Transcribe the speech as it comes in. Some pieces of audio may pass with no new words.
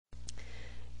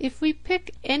If we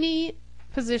pick any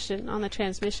position on the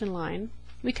transmission line,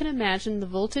 we can imagine the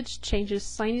voltage changes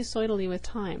sinusoidally with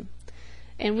time.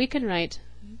 And we can write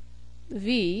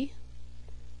V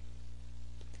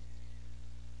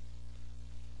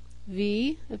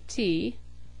of t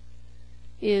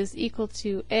is equal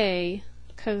to A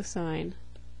cosine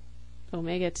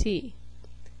omega t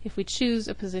if we choose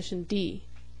a position D.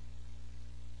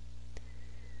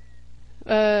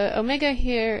 Omega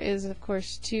here is, of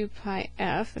course, 2 pi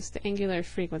f. It's the angular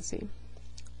frequency.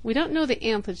 We don't know the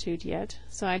amplitude yet,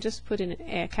 so I just put in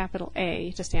a capital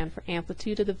A to stand for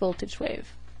amplitude of the voltage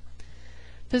wave.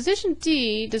 Position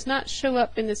D does not show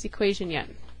up in this equation yet,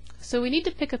 so we need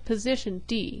to pick a position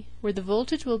D where the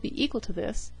voltage will be equal to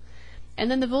this, and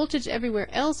then the voltage everywhere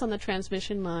else on the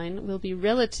transmission line will be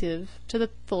relative to the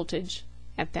voltage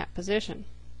at that position.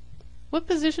 What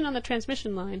position on the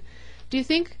transmission line do you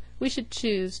think we should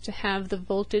choose to have the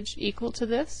voltage equal to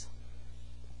this?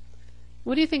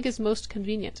 What do you think is most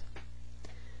convenient?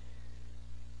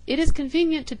 It is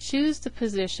convenient to choose the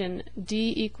position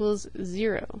D equals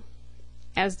 0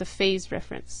 as the phase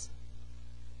reference.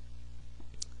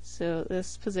 So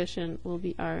this position will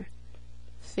be our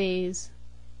phase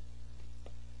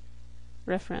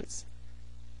reference.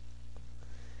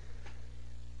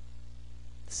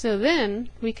 So then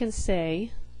we can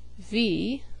say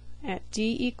V at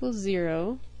D equals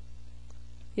 0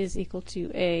 is equal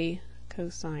to A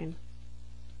cosine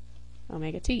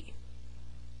omega t.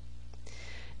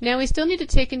 Now we still need to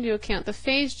take into account the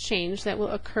phase change that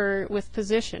will occur with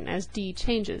position as D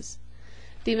changes.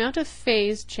 The amount of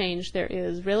phase change there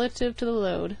is relative to the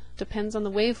load depends on the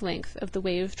wavelength of the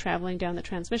wave traveling down the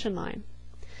transmission line.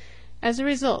 As a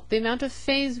result, the amount of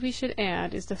phase we should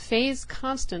add is the phase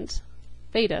constant,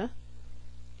 beta,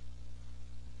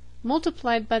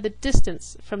 multiplied by the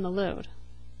distance from the load.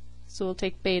 So we'll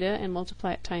take beta and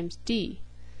multiply it times D,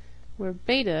 where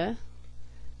beta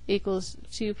equals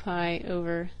 2 pi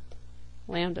over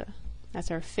lambda.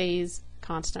 That's our phase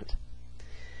constant.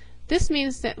 This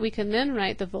means that we can then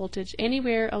write the voltage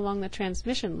anywhere along the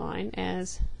transmission line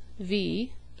as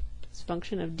V, as a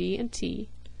function of D and T,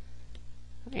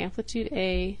 amplitude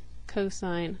A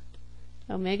cosine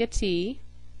omega t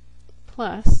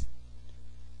plus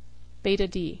beta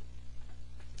D.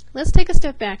 Let's take a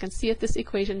step back and see if this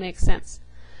equation makes sense.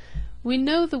 We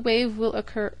know the wave will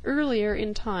occur earlier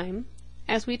in time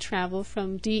as we travel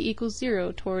from D equals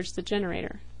 0 towards the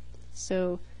generator.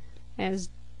 So as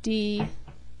D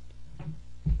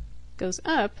goes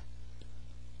up,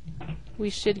 we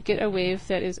should get a wave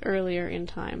that is earlier in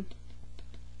time.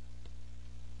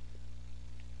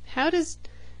 How does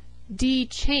D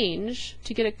change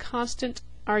to get a constant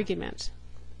argument?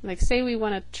 Like say we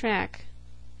want to track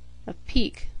a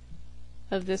peak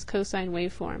of this cosine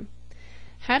waveform.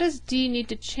 How does D need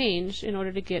to change in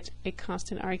order to get a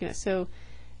constant argument? So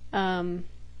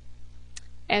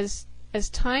as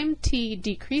time t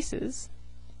decreases,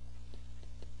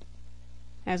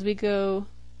 as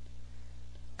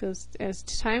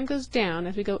time goes down,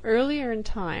 as we go earlier in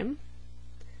time,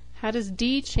 how does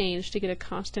D change to get a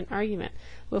constant argument?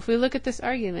 Well, if we look at this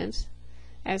argument,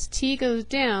 as t goes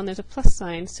down, there's a plus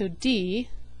sign, so D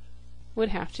would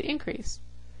have to increase,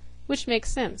 which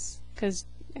makes sense, because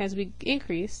as we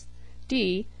increase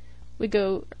D, we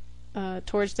go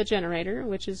towards the generator,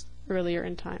 which is earlier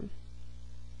in time.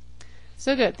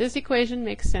 So good, this equation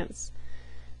makes sense.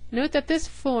 Note that this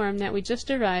form that we just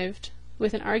derived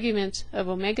with an argument of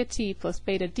omega t plus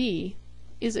beta D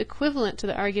is equivalent to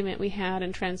the argument we had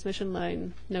in transmission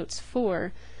line notes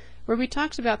 4, where we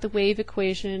talked about the wave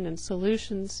equation and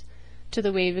solutions to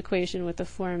the wave equation with the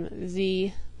form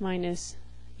z minus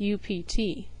upt.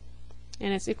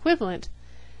 And it's equivalent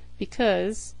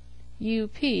because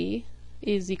up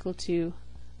is equal to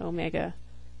omega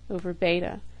over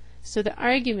beta. So the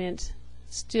argument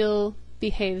still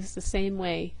behaves the same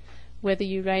way whether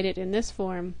you write it in this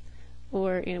form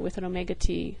or with an omega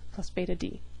t plus beta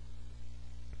D.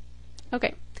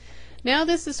 Okay, now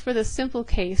this is for the simple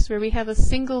case where we have a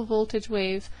single voltage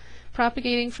wave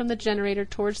propagating from the generator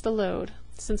towards the load,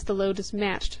 since the load is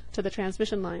matched to the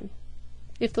transmission line.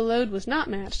 If the load was not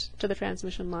matched to the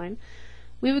transmission line,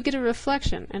 we would get a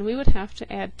reflection, and we would have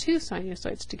to add two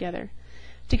sinusoids together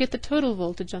to get the total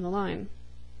voltage on the line.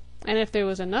 And if there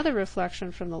was another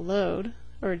reflection from the load,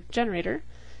 or generator,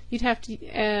 you'd have to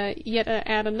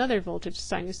add another voltage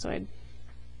sinusoid.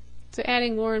 So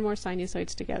adding more and more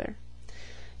sinusoids together.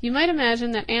 You might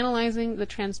imagine that analyzing the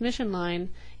transmission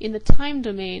line in the time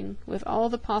domain with all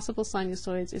the possible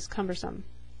sinusoids is cumbersome.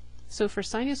 So for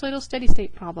sinusoidal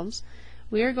steady-state problems,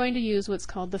 we are going to use what's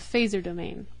called the phasor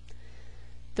domain.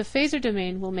 The The phasor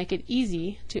domain will make it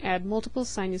easy to add multiple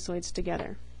sinusoids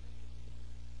together.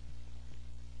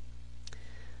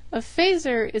 A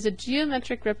phasor is a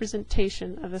geometric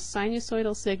representation of a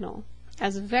sinusoidal signal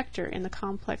as a vector in the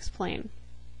complex plane.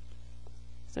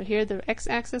 So here the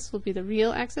x-axis will be the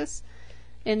real axis,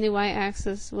 and the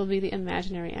y-axis will be the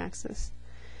imaginary axis.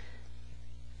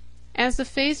 As the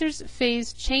phasor's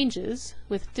phase changes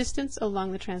with distance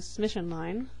along the transmission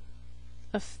line,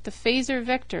 the phasor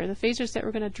vector, the phasors that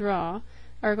we're going to draw,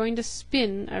 are going to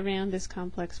spin around this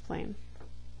complex plane.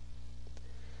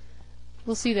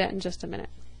 We'll see that in just a minute.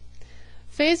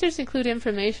 Phasors include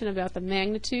information about the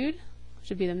magnitude, which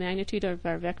would be the magnitude of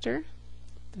our vector,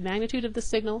 the magnitude of the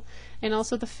signal, and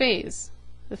also the phase.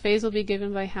 The phase will be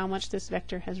given by how much this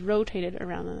vector has rotated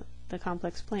around the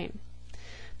complex plane.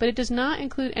 But it does not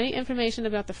include any information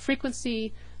about the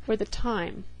frequency or the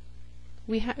time.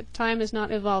 Time is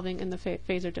not evolving in the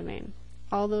phasor domain.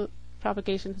 All the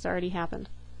propagation has already happened.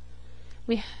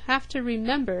 We have to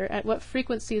remember at what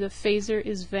frequency the phasor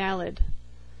is valid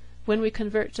when we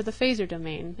convert to the phasor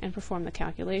domain and perform the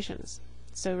calculations.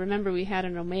 So remember, we had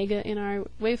an omega in our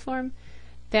waveform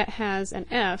that has an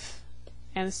f,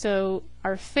 and so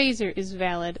our phasor is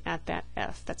valid at that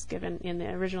f that's given in the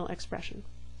original expression.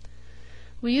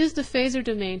 We use the phasor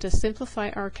domain to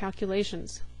simplify our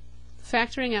calculations.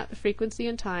 Factoring out the frequency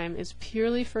and time is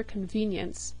purely for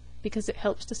convenience because it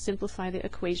helps to simplify the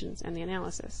equations and the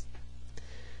analysis.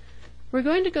 We're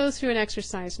going to go through an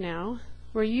exercise now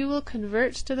where you will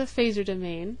convert to the phasor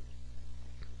domain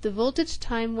the voltage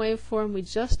time waveform we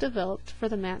just developed for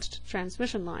the matched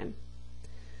transmission line.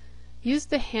 Use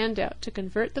the handout to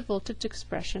convert the voltage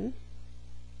expression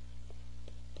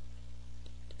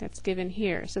that's given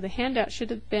here. So the handout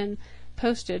should have been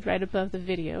posted right above the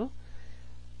video.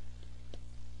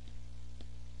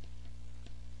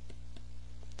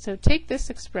 So take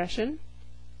this expression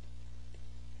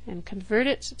and convert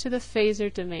it to the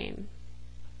phasor domain.